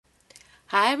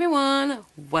Hi everyone,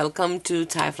 welcome to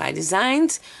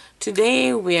Tiflydesigns.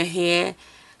 Today we are here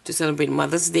to celebrate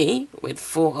Mother's Day with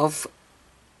four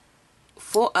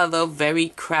other very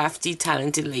crafty,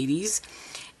 talented ladies,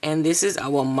 and this is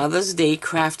our Mother's Day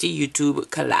crafty YouTube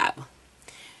collab.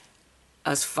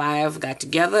 Us five got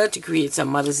together to create some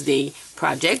Mother's Day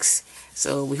projects,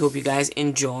 so we hope you guys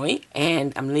enjoy,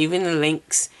 and I'm leaving the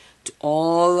links to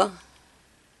all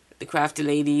the crafty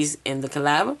ladies in the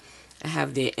collab. I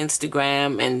have their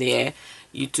Instagram and their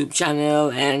YouTube channel,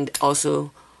 and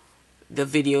also the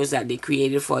videos that they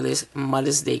created for this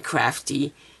Mother's Day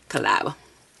crafty collab.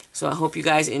 So I hope you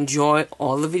guys enjoy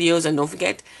all the videos, and don't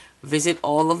forget, visit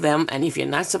all of them. And if you're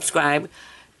not subscribed,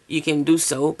 you can do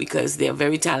so because they're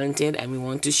very talented and we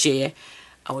want to share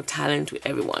our talent with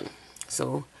everyone.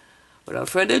 So without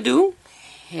further ado,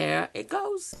 here it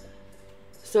goes.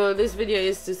 So this video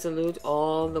is to salute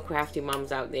all the crafty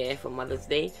moms out there for Mother's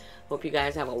Day. Hope you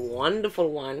guys have a wonderful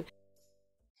one.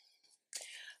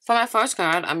 For my first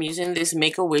card, I'm using this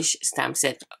Make-A-Wish stamp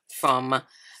set from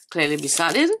Clearly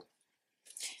Besotted.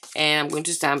 And I'm going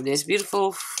to stamp this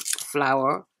beautiful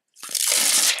flower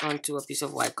onto a piece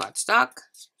of white cardstock.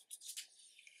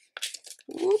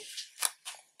 Whoop.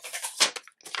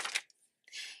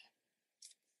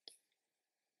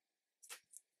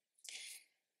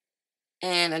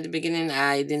 And at the beginning,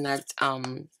 I did not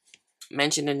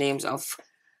mention the names of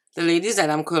the ladies that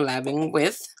I'm collabing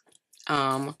with.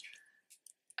 I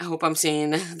hope I'm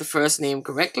saying the first name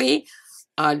correctly.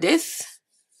 Ardyth,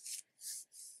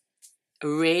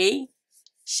 Rae,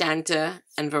 Shanta,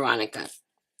 and Veronica.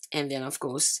 And then, of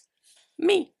course,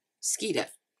 me, Skeeter.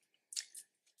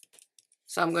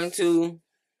 So I'm going to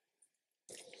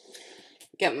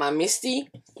get my Misty.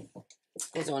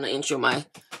 I just want to ensure my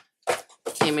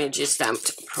image is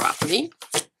stamped properly.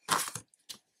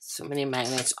 So many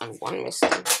magnets on one Misty.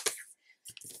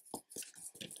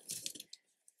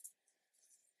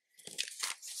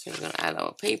 So we're going to add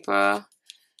our paper.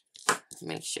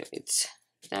 Make sure it's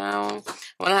down.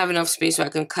 I want to have enough space so I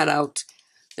can cut out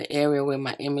the area where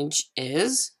my image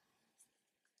is.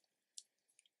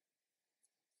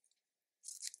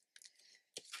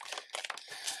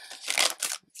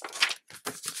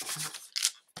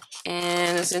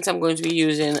 And since I'm going to be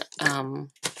using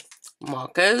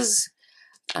markers,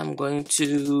 I'm going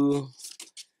to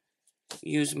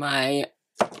use my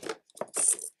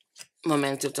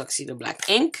Memento Tuxedo Black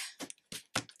ink.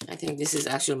 I think this is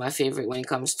actually my favorite when it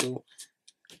comes to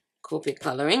Copic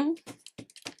coloring.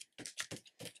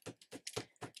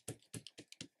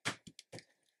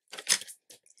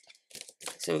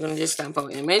 So we're going to just stamp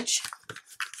our image.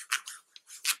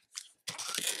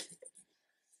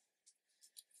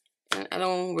 And I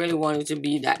don't really want it to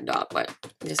be that dark, but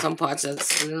there's some parts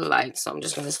that's a little light, so I'm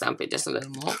just going to stamp it just a little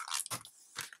more.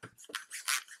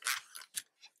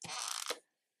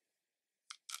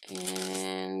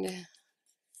 And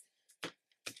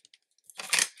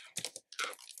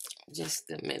just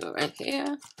the middle right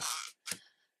here.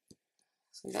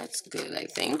 So that's good, I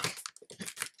think.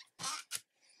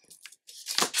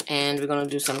 And we're going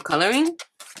to do some coloring.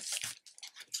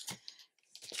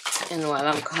 And while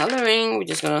I'm coloring, we're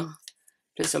just going to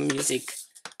play some music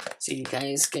so you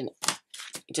guys can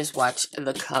just watch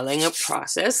the coloring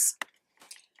process.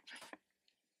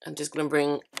 I'm just going to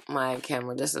bring my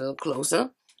camera just a little closer.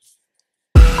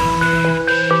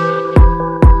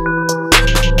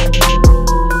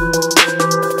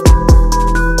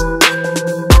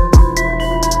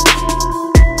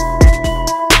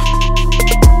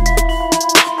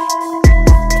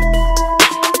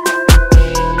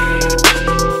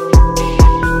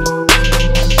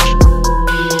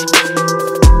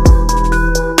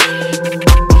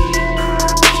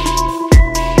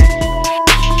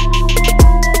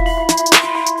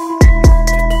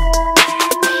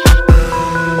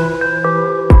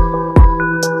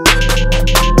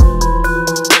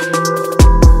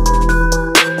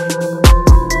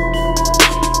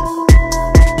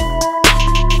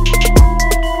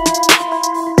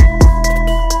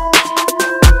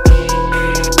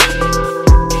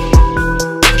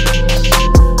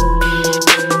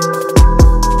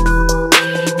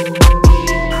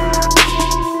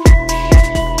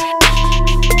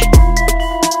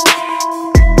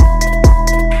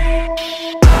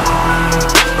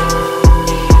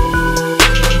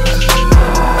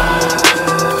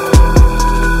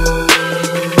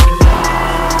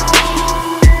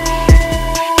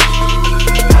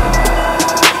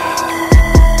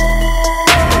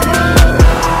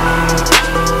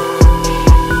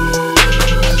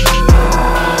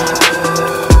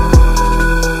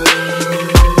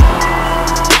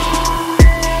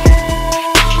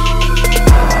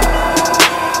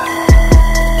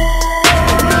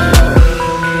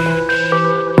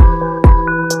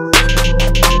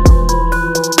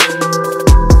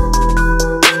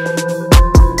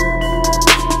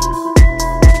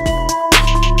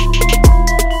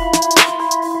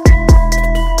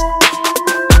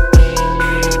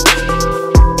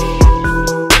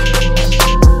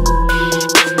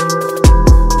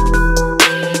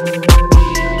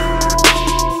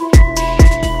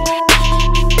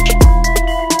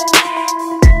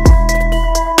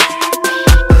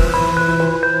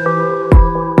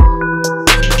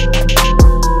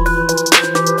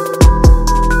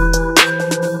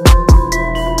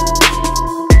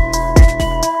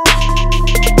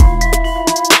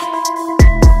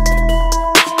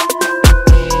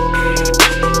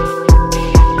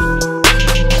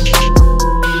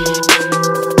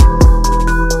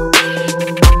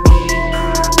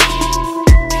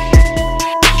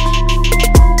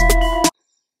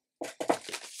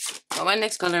 For my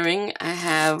next coloring, I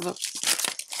have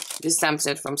this stamp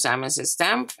set from Simon Says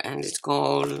Stamp, and it's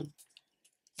called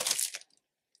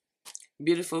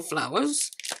Beautiful Flowers.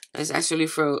 It's actually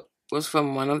was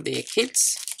from one of their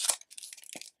kits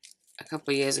a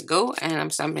couple years ago, and I'm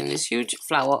stamping this huge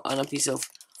flower on a piece of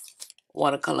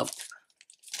watercolor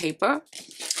paper,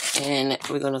 and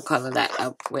we're going to color that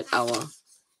up with our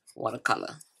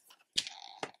watercolor.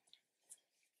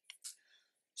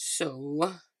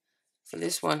 So for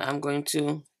this one, I'm going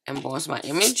to emboss my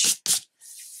image.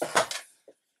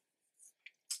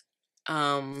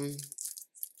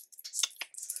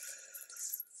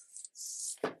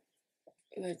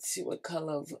 Let's see what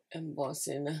color of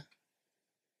embossing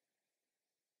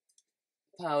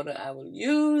powder I will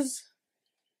use.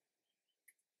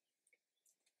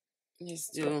 Let's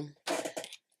do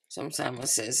some Simon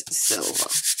Says Silver.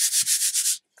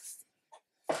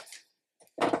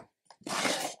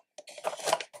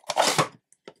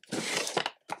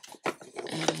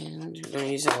 And we're going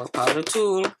to use our powder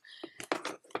tool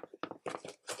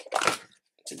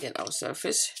to get our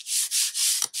surface.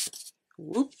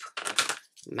 Whoop.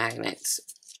 Magnets.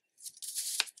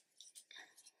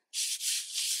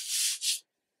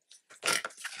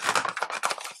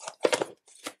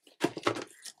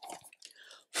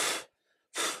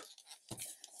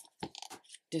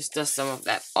 Just dust some of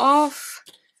that off,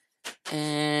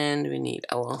 and we need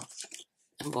our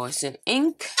embossing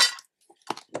ink.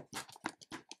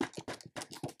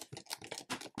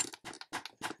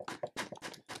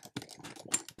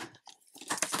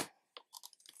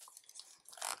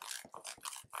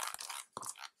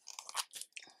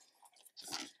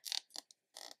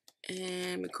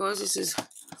 And because this is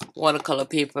watercolor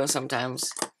paper, sometimes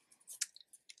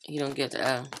you don't get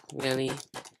a really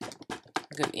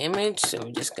good image, so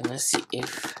we're just gonna see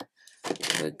if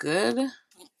we're good.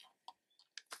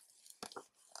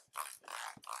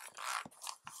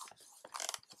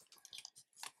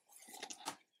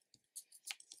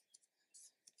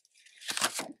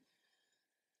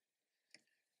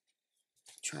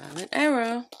 Trial and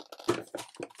error.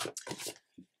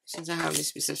 Since I have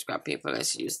this piece of scrap paper,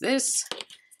 let's use this.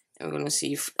 And we're going to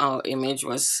see if our image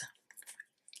was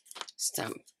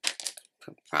stamped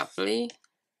properly.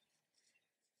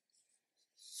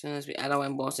 As soon as we add our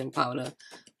embossing powder,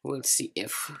 we'll see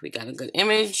if we got a good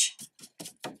image.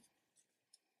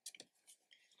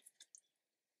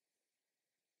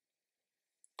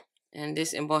 And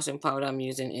this embossing powder I'm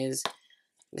using is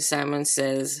the Simon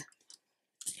Says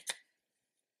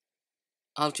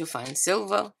Ultra Fine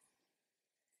Silver.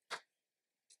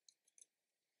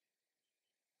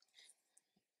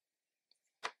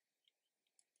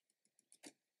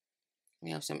 We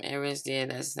have some areas there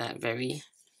that's not very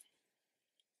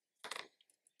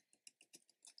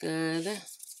good,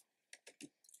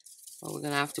 but we're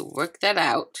gonna have to work that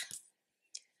out.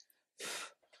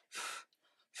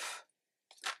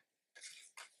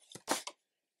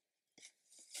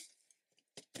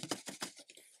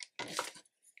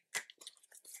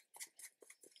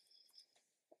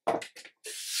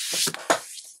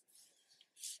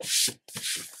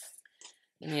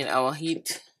 We need our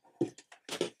heat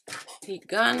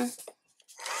gun.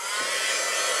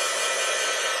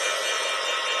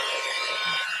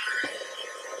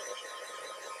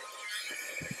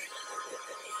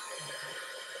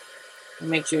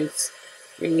 Make sure it's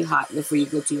really hot before you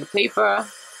go to your paper,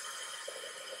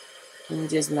 and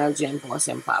just melt your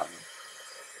embossing powder.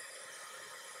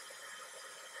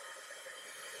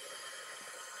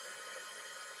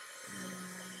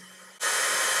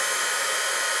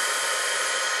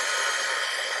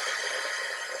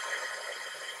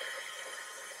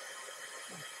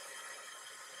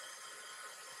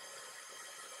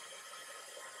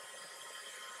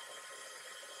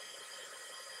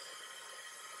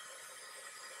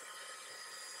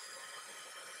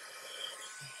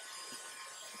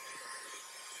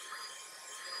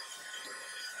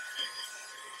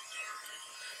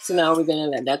 So now we're gonna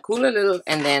let that cool a little,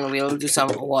 and then we'll do some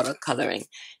watercoloring.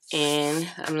 And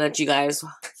I'm gonna let you guys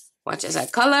watch as I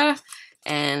color,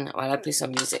 and while I play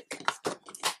some music.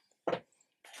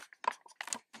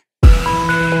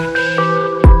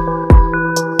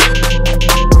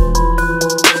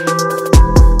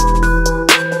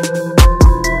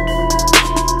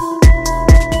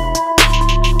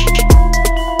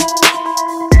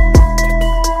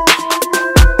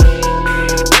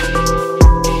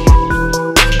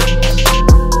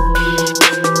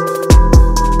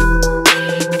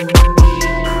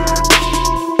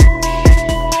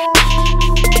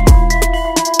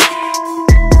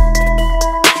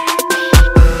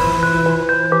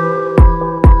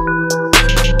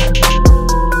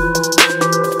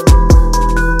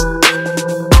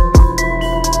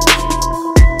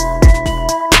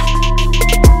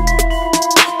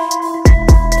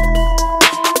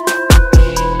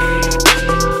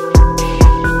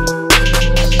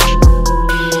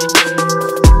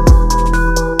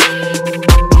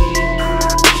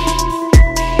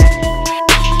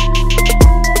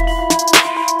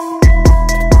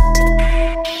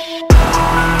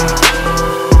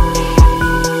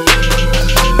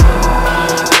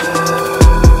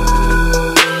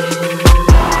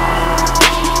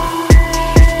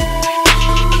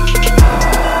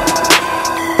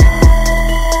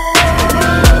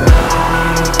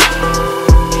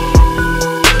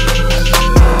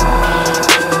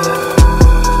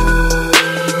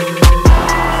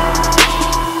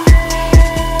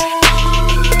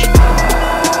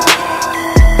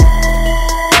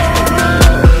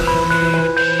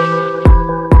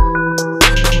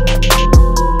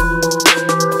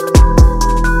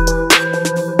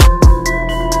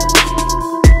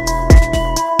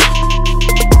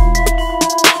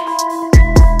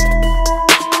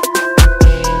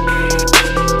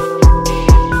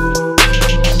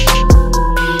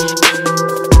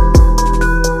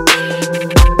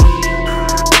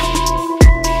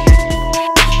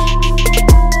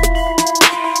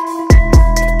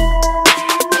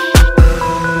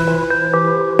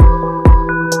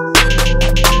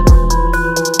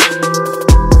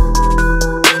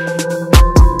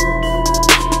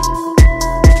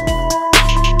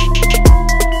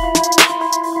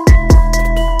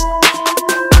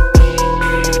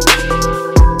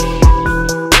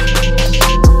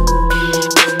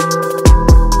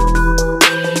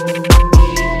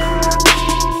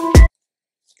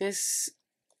 This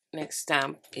next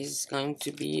stamp is going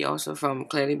to be also from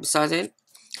Clearly Besotted.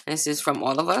 This is from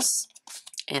All of Us,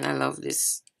 and I love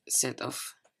this set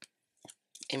of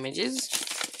images,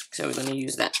 so we're going to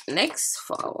use that next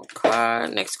for our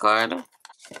next card.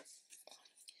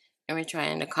 And we're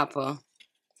trying the copper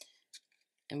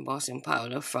embossing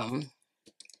powder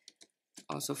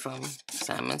also from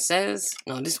Simon Says.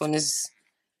 No, this one is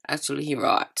actually Hero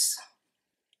Arts.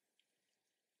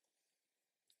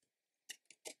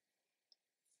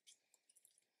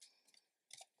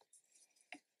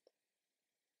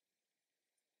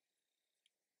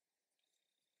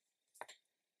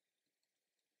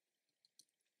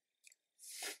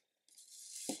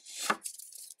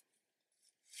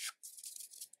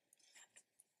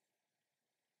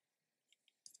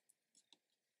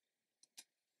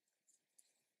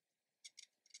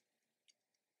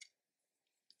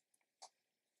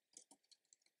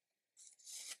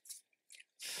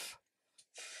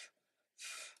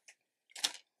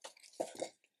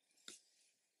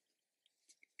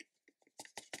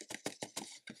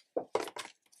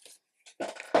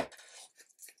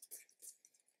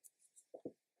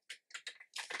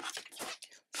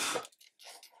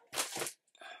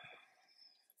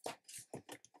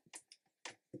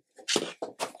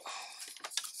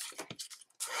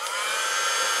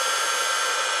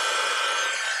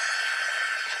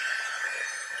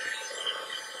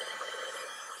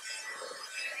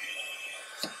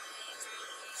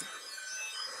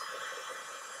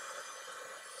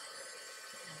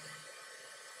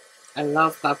 I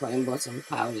love copper embossing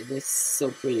powder. This is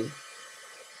so pretty.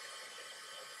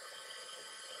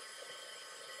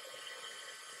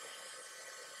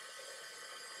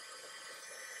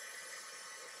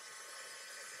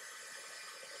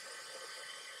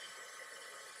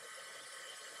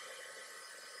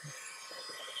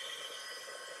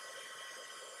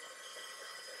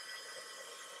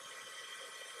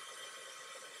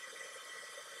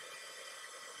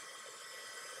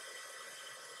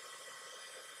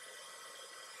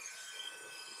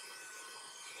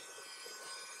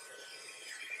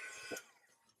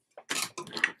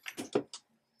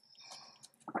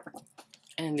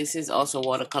 And this is also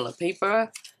watercolor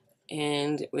paper,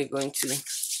 and we're going to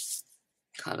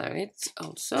color it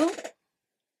also.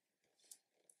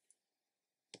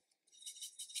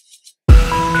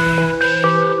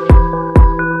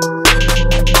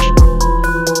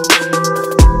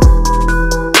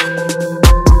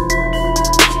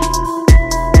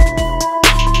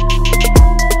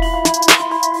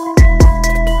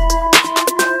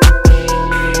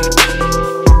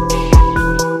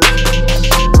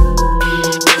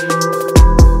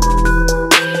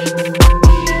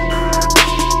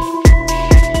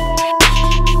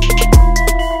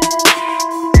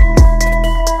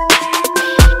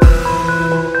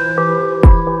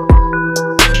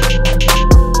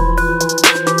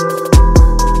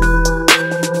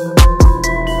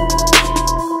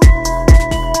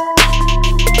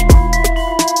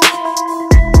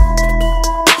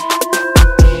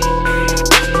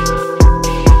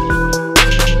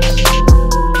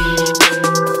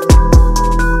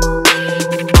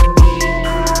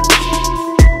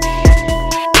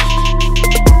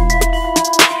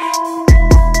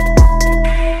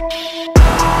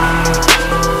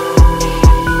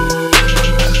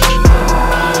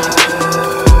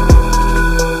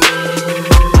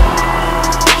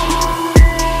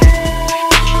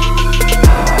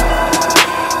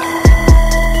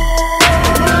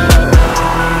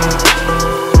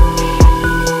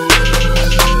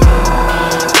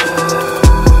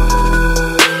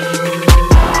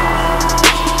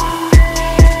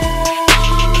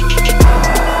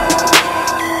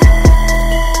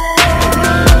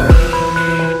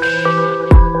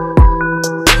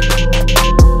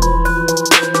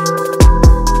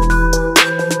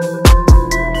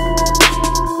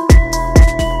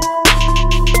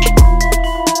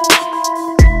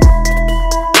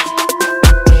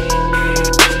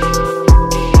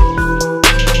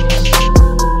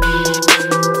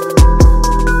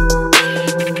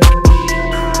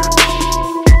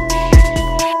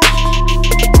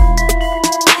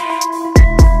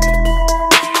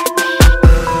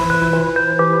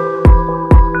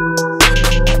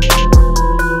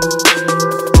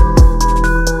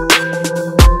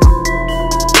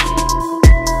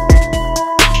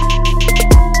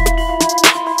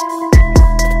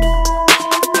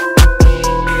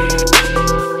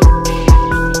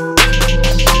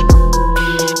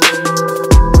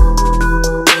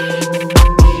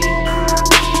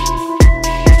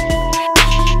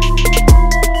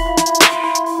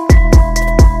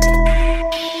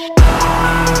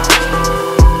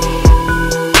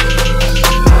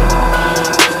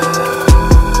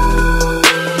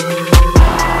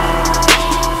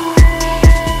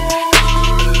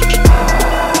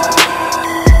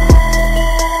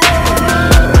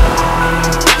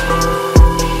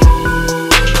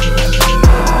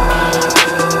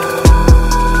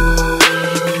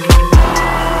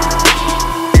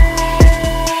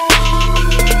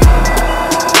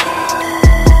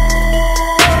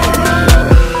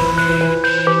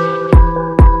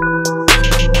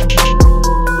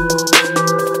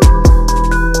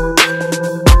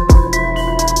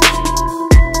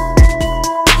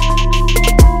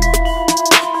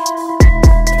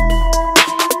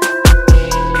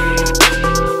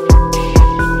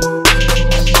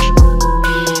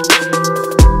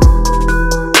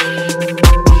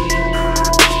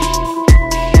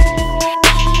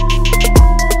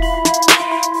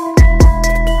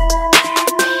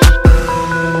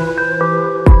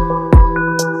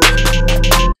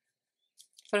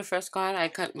 For the first card, I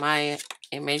cut my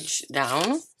image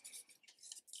down.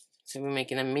 So we're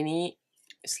making a mini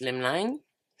slimline.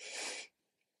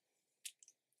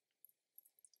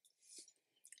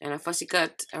 And a fussy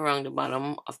cut around the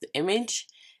bottom of the image.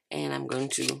 And I'm going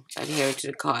to adhere to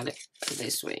the card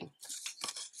this way.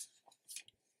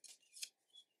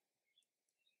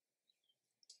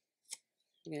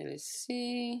 Okay, let's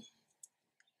see.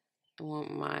 I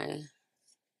want my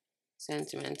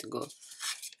sentiment to go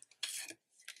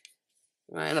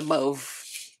right above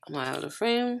my outer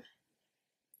frame.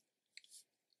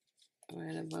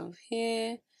 Right above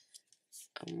here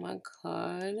on my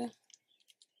card.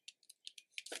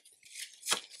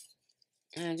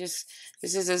 And this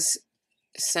is a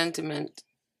sentiment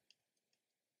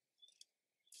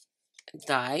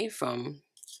die from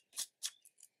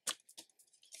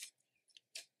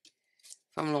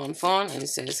Lawn Fawn, and it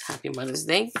says Happy Mother's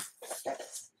Day.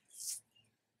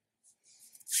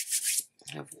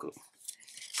 Have a go.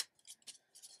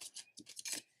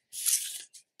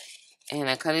 And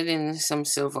I cut it in some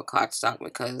silver cardstock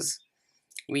because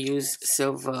we use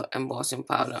silver embossing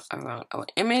powder around our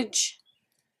image.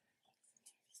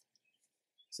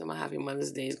 So my Happy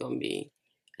Mother's Day is going to be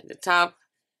at the top.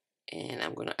 And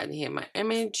I'm going to adhere my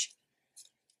image.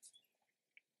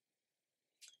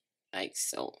 Like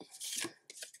so.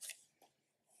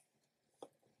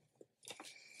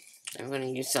 I'm going to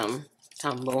use some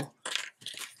Tombow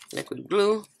liquid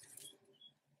glue.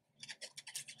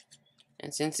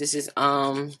 And since this is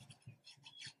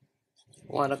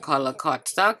watercolor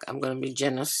cardstock, I'm going to be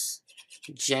generous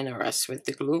with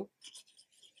the glue.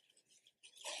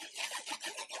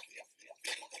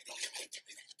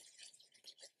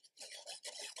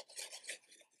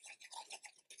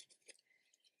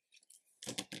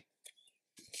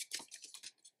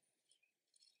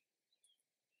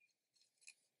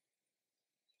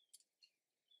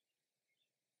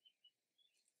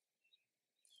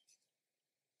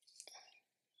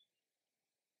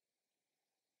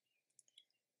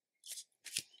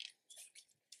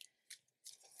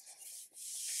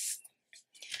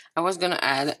 I was going to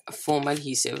add foam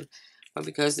adhesive, but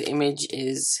because the image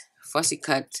is fussy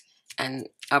cut and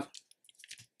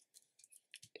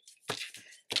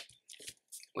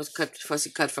fussy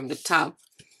cut from the top,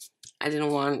 I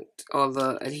didn't want all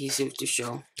the adhesive to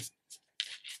show.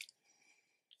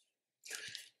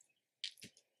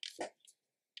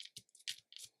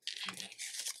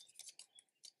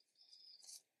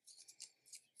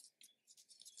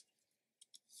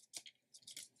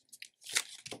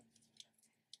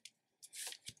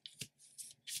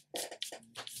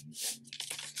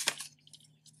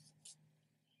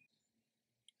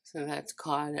 So that's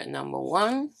card number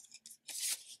 1.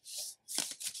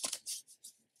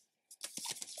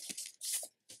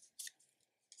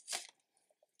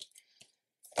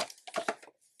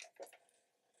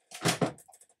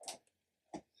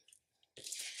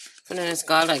 For the next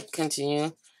card, I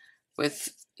continue with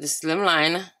the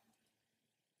slimline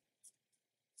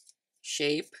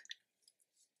shape.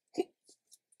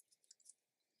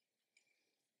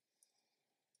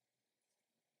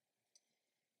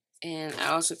 And I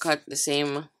also cut the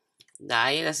same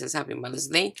die that says Happy Mother's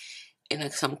Day in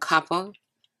some copper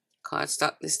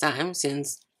cardstock this time,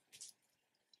 since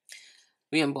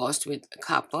we embossed with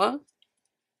copper.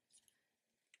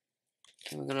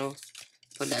 And we're going to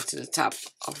put that to the top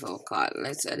of our card.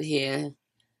 Let's adhere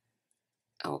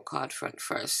our card front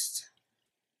first.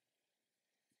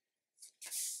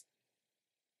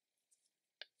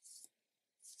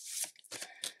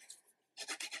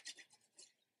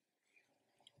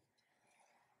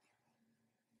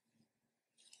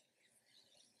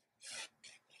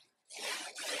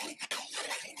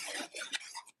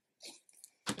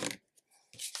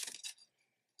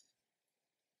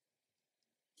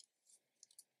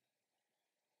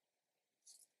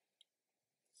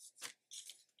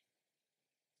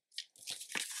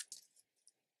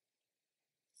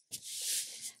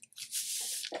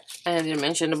 And I didn't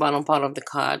mention the bottom part of the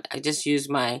card. I just used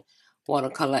my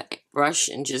watercolor brush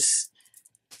and just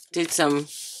did some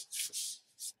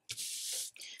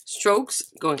strokes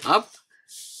going up,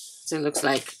 so it looks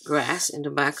like grass in the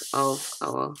back of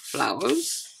our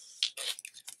flowers.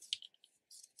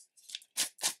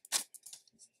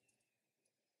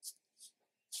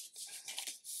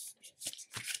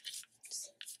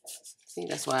 See,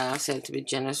 that's why I said to be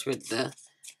generous with the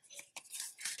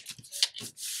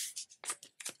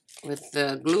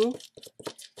glue.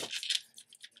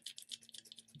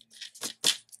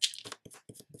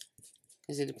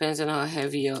 Because it depends on how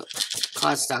heavy your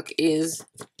cardstock is.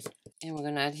 And we're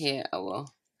going to adhere our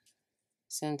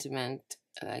sentiment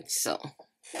like so.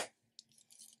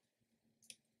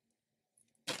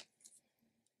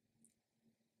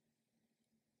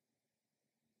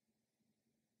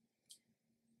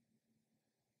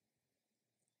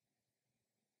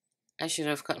 I should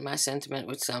have cut my sentiment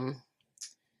with some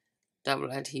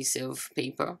double adhesive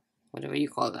paper, whatever you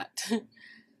call that.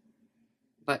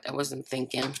 But I wasn't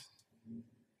thinking,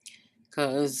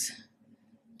 because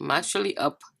I'm actually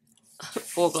up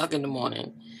 4 o'clock in the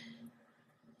morning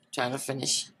trying to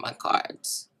finish my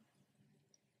cards.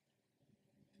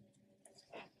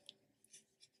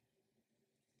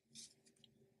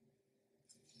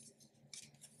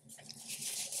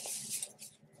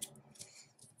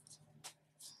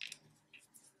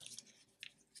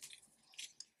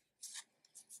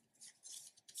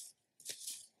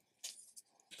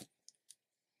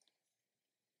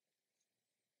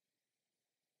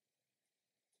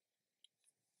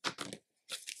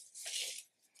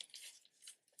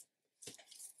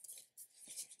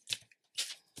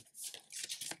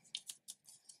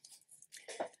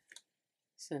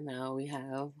 So now we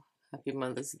have Happy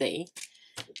Mother's Day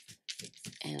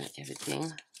and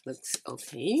everything looks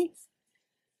okay.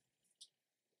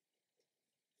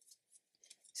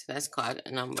 So that's card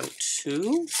number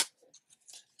 2.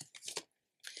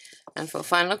 And for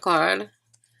final card,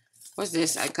 what's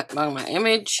this? I cut down my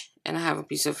image and I have a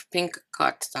piece of pink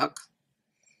cardstock.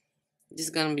 This is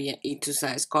gonna be an A2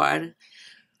 size card.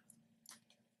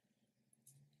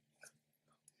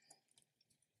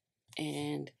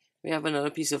 And we have another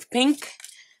piece of pink.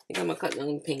 I think I'm gonna cut down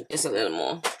the pink just a little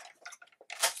more.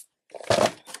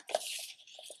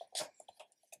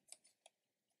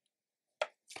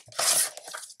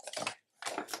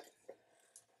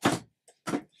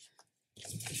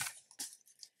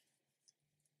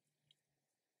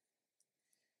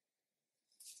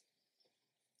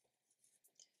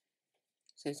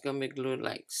 So it's gonna be glued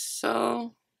like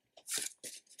so.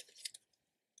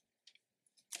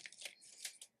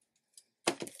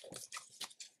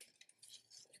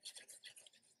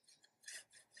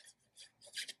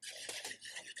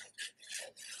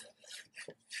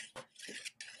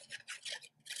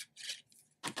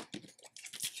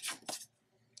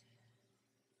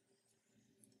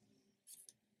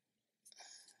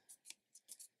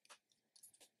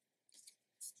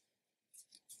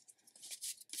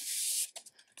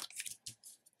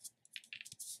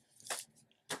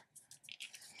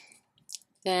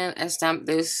 Then I stamped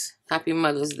this Happy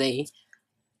Mother's Day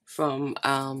from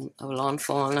a Lawn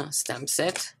Fawn stamp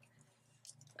set.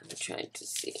 I'm trying to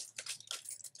see.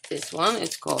 This one,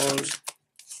 it's called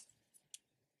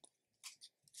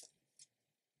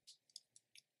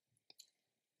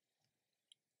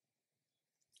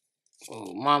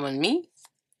Mom and Me.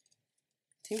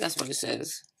 I think that's what it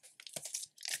says.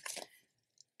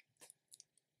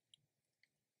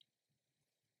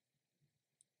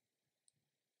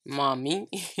 Mommy.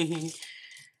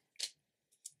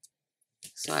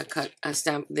 So I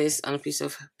stamped this on a piece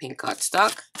of pink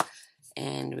cardstock,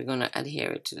 and we're gonna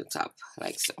adhere it to the top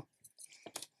like so.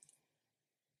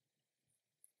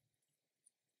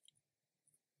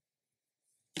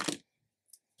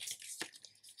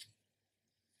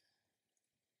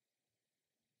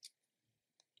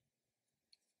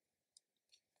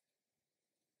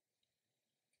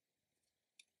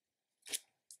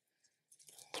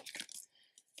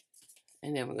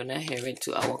 And then we're gonna adhere it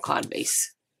to our card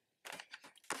base.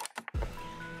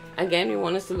 Again, we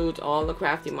want to salute all the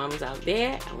crafty moms out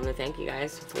there. I want to thank you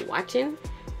guys for watching,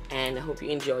 and I hope you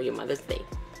enjoy your Mother's Day.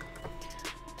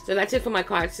 So that's it for my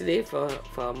cards today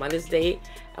for Mother's Day.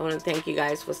 I want to thank you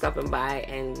guys for stopping by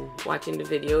and watching the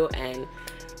video, and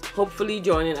hopefully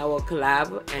joining our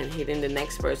collab and hitting the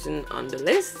next person on the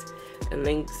list.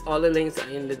 And all the links are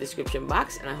in the description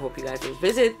box, and I hope you guys will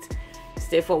visit,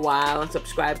 stay for a while, and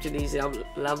subscribe to these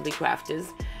lovely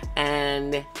crafters,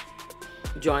 and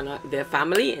join their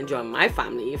family and join my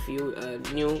family if you are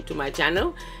new to my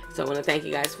channel. So I want to thank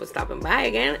you guys for stopping by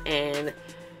again, and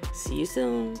see you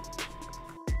soon.